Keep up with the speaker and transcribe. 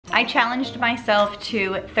I challenged myself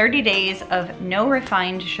to 30 days of no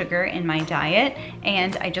refined sugar in my diet,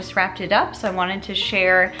 and I just wrapped it up, so I wanted to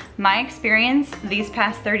share my experience these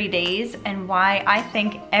past 30 days and why I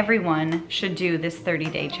think everyone should do this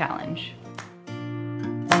 30-day challenge.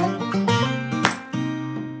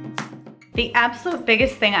 The absolute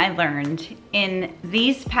biggest thing I learned in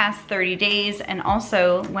these past 30 days, and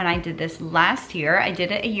also when I did this last year, I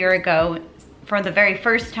did it a year ago, for the very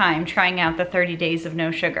first time trying out the 30 days of no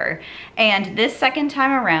sugar. And this second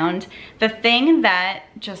time around, the thing that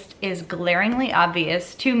just is glaringly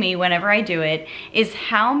obvious to me whenever I do it is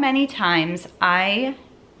how many times I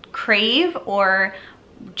crave or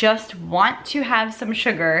just want to have some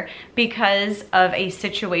sugar because of a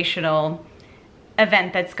situational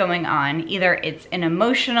event that's going on. Either it's an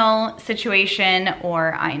emotional situation,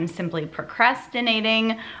 or I'm simply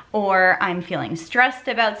procrastinating, or I'm feeling stressed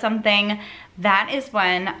about something. That is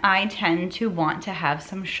when I tend to want to have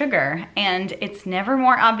some sugar. And it's never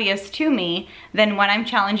more obvious to me than when I'm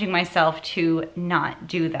challenging myself to not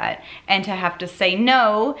do that and to have to say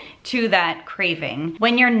no to that craving.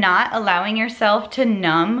 When you're not allowing yourself to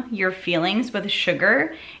numb your feelings with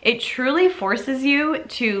sugar, it truly forces you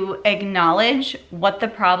to acknowledge what the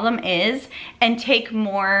problem is and take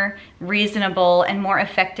more reasonable and more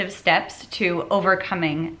effective steps to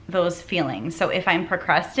overcoming those feelings. So if I'm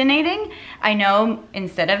procrastinating, I know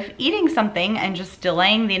instead of eating something and just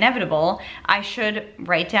delaying the inevitable, I should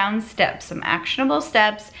write down steps, some actionable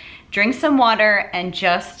steps, drink some water, and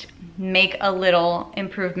just make a little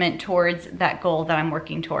improvement towards that goal that I'm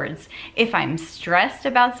working towards. If I'm stressed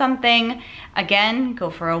about something, again, go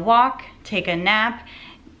for a walk, take a nap,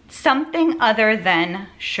 something other than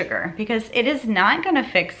sugar, because it is not gonna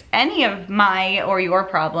fix any of my or your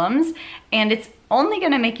problems, and it's only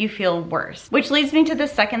gonna make you feel worse. Which leads me to the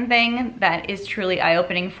second thing that is truly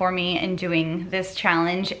eye-opening for me in doing this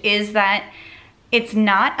challenge, is that it's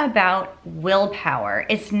not about willpower.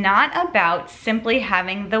 It's not about simply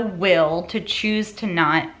having the will to choose to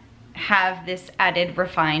not have this added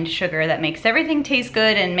refined sugar that makes everything taste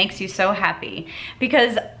good and makes you so happy.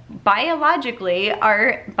 Because biologically,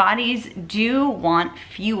 our bodies do want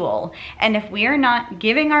fuel. And if we are not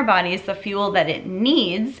giving our bodies the fuel that it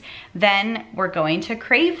needs, then we're going to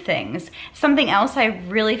crave things. Something else I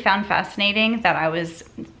really found fascinating that I was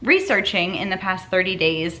researching in the past 30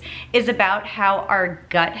 days is about how our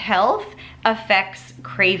gut health affects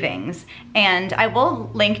cravings. And I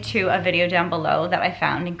will link to a video down below that I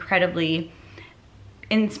found incredibly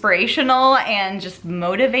inspirational and just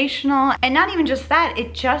motivational. And not even just that,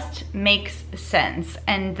 it just makes sense.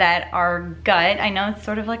 And that our gut, I know it's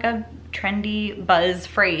sort of like a trendy buzz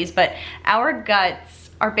phrase, but our guts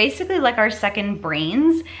are basically like our second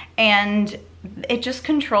brains, and it just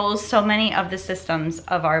controls so many of the systems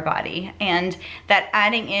of our body. And that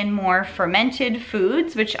adding in more fermented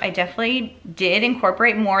foods, which I definitely did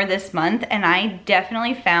incorporate more this month, and I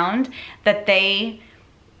definitely found that they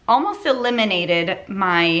almost eliminated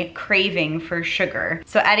my craving for sugar.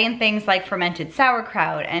 So adding things like fermented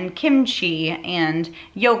sauerkraut and kimchi and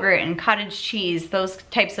yogurt and cottage cheese, those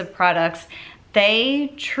types of products,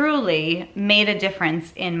 they truly made a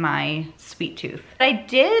difference in my sweet tooth. I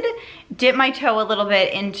did dip my toe a little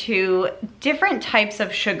bit into different types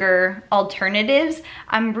of sugar alternatives.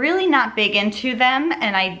 I'm really not big into them,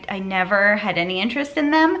 and I never had any interest in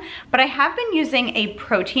them, but I have been using a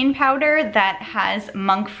protein powder that has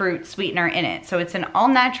monk fruit sweetener in it. So it's an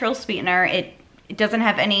all-natural sweetener. It doesn't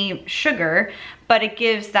have any sugar, but it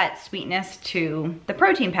gives that sweetness to the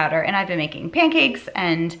protein powder. And I've been making pancakes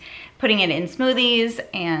and putting it in smoothies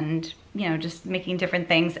and, you know, just making different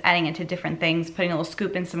things, adding it to different things, putting a little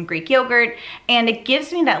scoop in some Greek yogurt. And it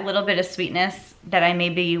gives me that little bit of sweetness that I may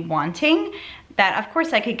be wanting, that of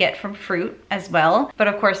course I could get from fruit as well. But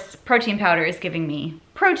of course, protein powder is giving me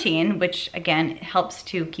protein, which again helps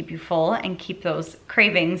to keep you full and keep those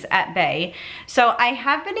cravings at bay. So I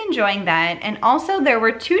have been enjoying that. And also there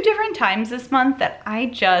were 2 different times this month that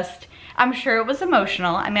I'm sure it was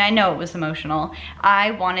emotional. I mean, I know it was emotional.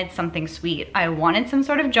 I wanted something sweet. I wanted some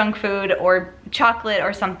sort of junk food or chocolate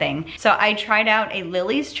or something. So I tried out a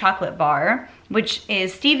Lily's chocolate bar, which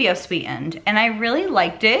is stevia sweetened, and I really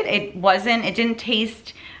liked it. It didn't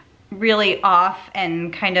taste really off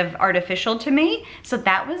and kind of artificial to me. So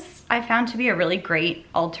that was, I found to be a really great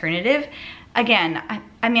alternative. Again,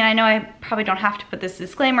 I mean, I know I probably don't have to put this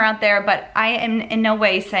disclaimer out there, but I am in no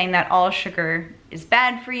way saying that all sugar is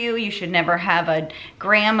bad for you. You should never have a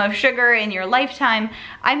gram of sugar in your lifetime.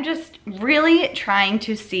 I'm just really trying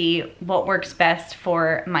to see what works best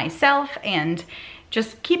for myself and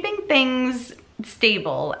just keeping things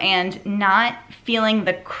stable and not feeling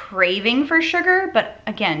the craving for sugar, but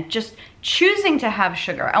again, just choosing to have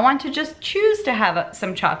sugar. I want to just choose to have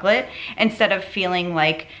some chocolate instead of feeling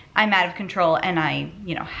like I'm out of control and I,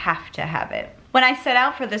 have to have it. When I set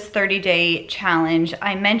out for this 30-day challenge,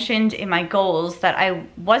 I mentioned in my goals that I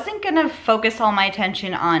wasn't gonna focus all my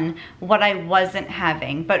attention on what I wasn't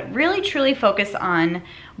having, but really truly focus on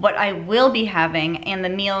what I will be having and the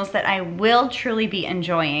meals that I will truly be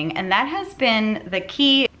enjoying. And that has been the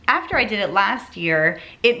key. After I did it last year,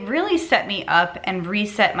 it really set me up and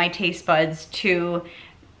reset my taste buds to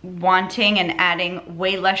wanting and adding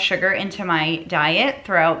way less sugar into my diet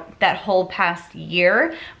throughout that whole past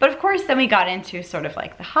year. But of course, then we got into sort of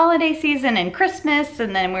like the holiday season and Christmas,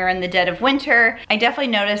 and then we were in the dead of winter. I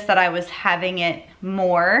definitely noticed that I was having it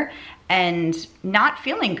more and not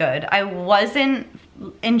feeling good. I wasn't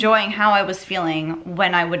enjoying how I was feeling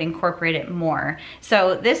when I would incorporate it more.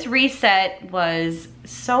 So this reset was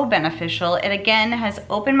so beneficial. It again has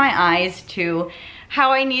opened my eyes to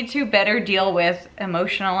how I need to better deal with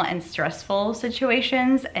emotional and stressful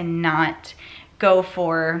situations and not go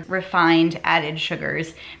for refined added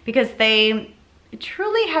sugars, because they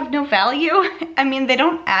truly have no value. I mean, they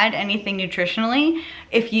don't add anything nutritionally.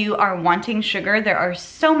 If you are wanting sugar, there are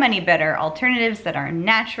so many better alternatives that are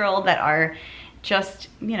natural, that are just,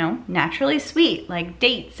 naturally sweet, like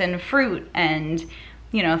dates and fruit and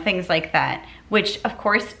things like that, which of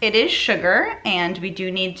course it is sugar, and we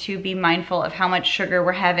do need to be mindful of how much sugar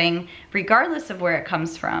we're having regardless of where it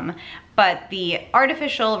comes from. But the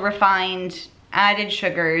artificial, refined, added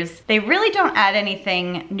sugars, they really don't add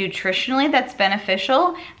anything nutritionally that's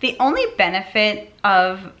beneficial. The only benefit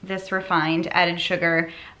of this refined added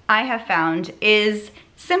sugar I have found is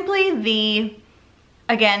simply the,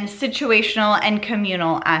 again, situational and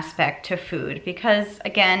communal aspect to food, because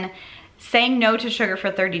again, saying no to sugar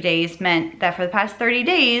for 30 days meant that for the past 30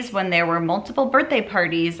 days, when there were multiple birthday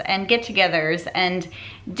parties and get-togethers and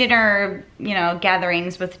dinner,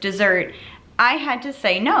 gatherings with dessert, I had to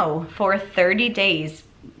say no for 30 days.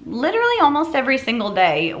 Literally almost every single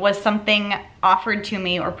day was something offered to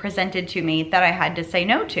me or presented to me that I had to say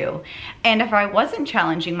no to. And if I wasn't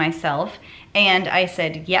challenging myself and I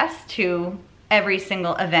said yes to every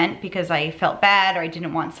single event because I felt bad or I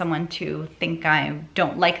didn't want someone to think I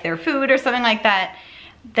don't like their food or something like that,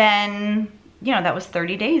 then that was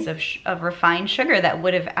 30 days of refined sugar that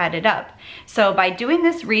would have added up. So by doing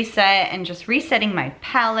this reset and just resetting my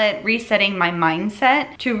palate, resetting my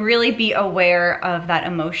mindset to really be aware of that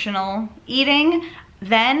emotional eating,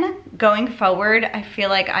 then going forward, I feel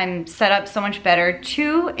like I'm set up so much better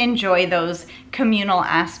to enjoy those communal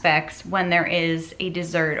aspects when there is a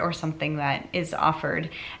dessert or something that is offered.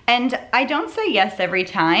 And I don't say yes every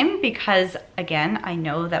time because, again, I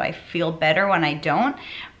know that I feel better when I don't.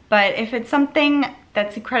 But if it's something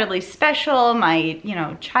that's incredibly special, my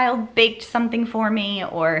child baked something for me,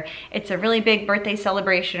 or it's a really big birthday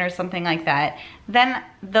celebration or something like that, then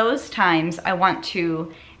those times I want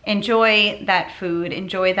to enjoy that food,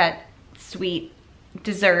 enjoy that sweet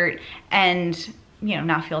dessert, and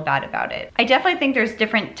not feel bad about it. I definitely think there's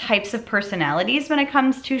different types of personalities when it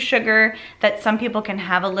comes to sugar, that some people can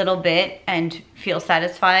have a little bit and feel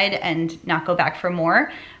satisfied and not go back for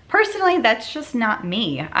more. Personally, that's just not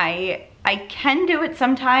me. I can do it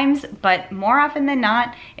sometimes, but more often than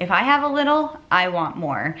not, if I have a little, I want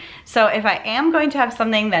more. So if I am going to have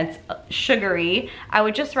something that's sugary, I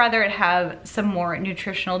would just rather it have some more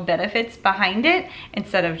nutritional benefits behind it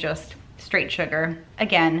instead of just straight sugar.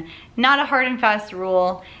 Again, not a hard and fast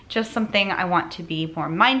rule, just something I want to be more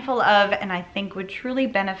mindful of and I think would truly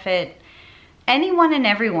benefit anyone and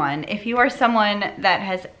everyone. If you are someone that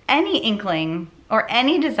has any inkling or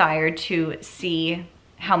any desire to see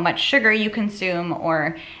how much sugar you consume,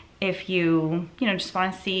 or if you, just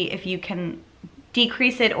want to see if you can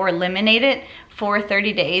decrease it or eliminate it for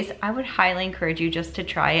 30 days, I would highly encourage you just to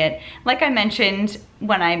try it. Like I mentioned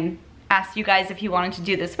when I asked you guys if you wanted to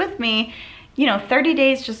do this with me, 30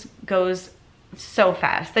 days just goes so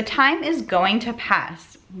fast. The time is going to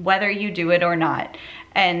pass whether you do it or not.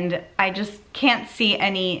 And I just can't see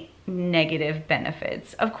any negative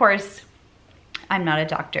benefits. Of course, I'm not a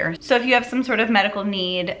doctor. So if you have some sort of medical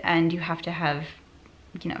need and you have to have,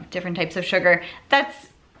 different types of sugar, that's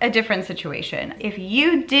a different situation. If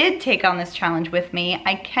you did take on this challenge with me,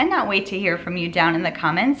 I cannot wait to hear from you down in the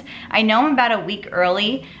comments. I know I'm about a week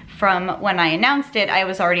early from when I announced it, I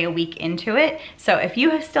was already a week into it. So if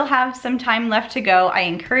you still have some time left to go, I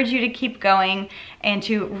encourage you to keep going and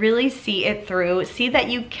to really see it through, see that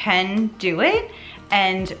you can do it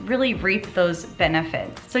and really reap those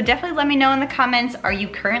benefits. So definitely let me know in the comments, are you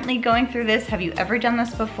currently going through this? Have you ever done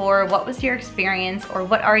this before? What was your experience, or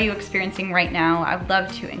what are you experiencing right now? I would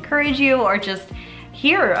love to encourage you or just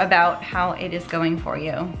hear about how it is going for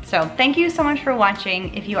you. So thank you so much for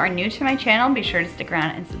watching. If you are new to my channel, be sure to stick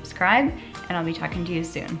around and subscribe, and I'll be talking to you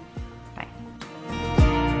soon.